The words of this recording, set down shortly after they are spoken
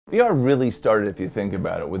VR really started, if you think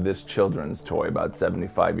about it, with this children's toy about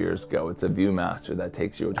 75 years ago. It's a Viewmaster that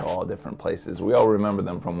takes you to all different places. We all remember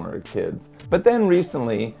them from when we were kids. But then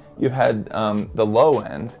recently, you've had the low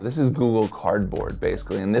end. This is Google Cardboard,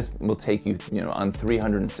 basically, and this will take you, on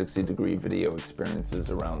 360-degree video experiences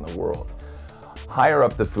around the world. Higher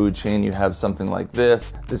up the food chain, you have something like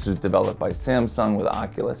this. This was developed by Samsung with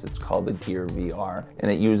Oculus. It's called the Gear VR,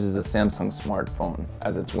 and it uses a Samsung smartphone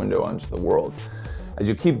as its window onto the world. As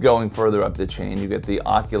you keep going further up the chain, you get the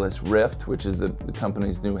Oculus Rift, which is the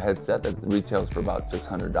company's new headset that retails for about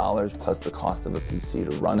 $600, plus the cost of a PC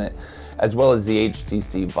to run it, as well as the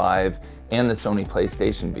HTC Vive and the Sony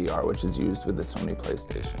PlayStation VR, which is used with the Sony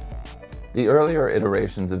PlayStation. The earlier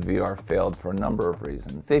iterations of VR failed for a number of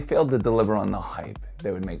reasons. They failed to deliver on the hype.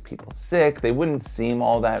 They would make people sick, they wouldn't seem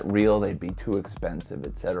all that real, they'd be too expensive,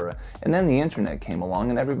 etc. And then the internet came along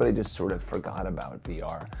and everybody just sort of forgot about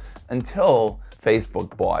VR. Until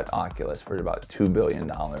Facebook bought Oculus for about $2 billion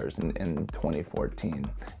in 2014.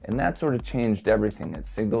 And that sort of changed everything. It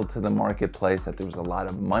signaled to the marketplace that there was a lot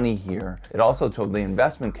of money here. It also told the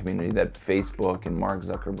investment community that Facebook and Mark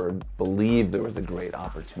Zuckerberg believed there was a great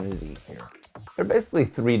opportunity here. There are basically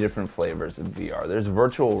three different flavors of VR. There's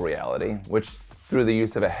virtual reality, which through the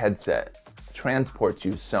use of a headset transports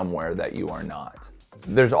you somewhere that you are not.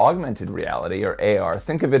 There's augmented reality, or AR.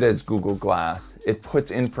 Think of it as Google Glass. It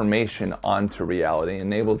puts information onto reality,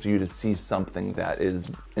 enables you to see something that is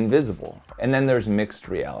invisible. And then there's mixed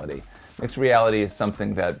reality. Mixed reality is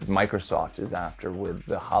something that Microsoft is after with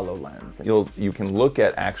the HoloLens. You can look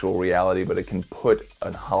at actual reality, but it can put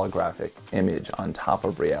a holographic image on top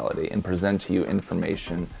of reality and present to you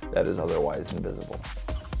information that is otherwise invisible.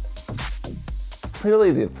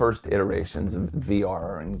 Clearly the first iterations of VR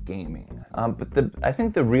are in gaming, but I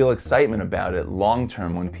think the real excitement about it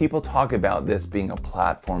long-term, when people talk about this being a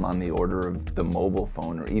platform on the order of the mobile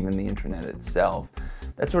phone or even the internet itself,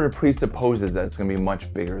 that sort of presupposes that it's going to be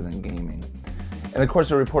much bigger than gaming. In the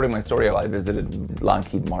course of reporting my story, I visited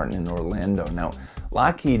Lockheed Martin in Orlando. Now,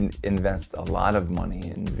 Lockheed invests a lot of money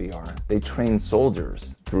in VR. They train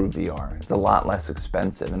soldiers through VR. It's a lot less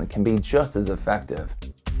expensive and it can be just as effective.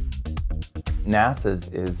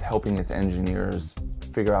 NASA is helping its engineers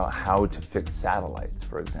figure out how to fix satellites,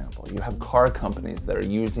 for example. You have car companies that are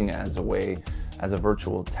using it as a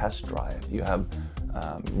virtual test drive. You have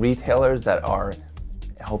retailers that are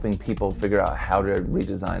helping people figure out how to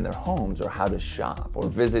redesign their homes or how to shop or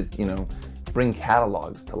visit, bring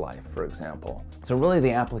catalogs to life, for example. So really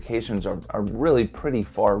the applications are really pretty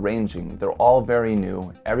far-ranging. They're all very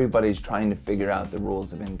new. Everybody's trying to figure out the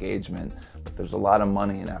rules of engagement, but there's a lot of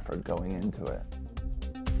money and effort going into it.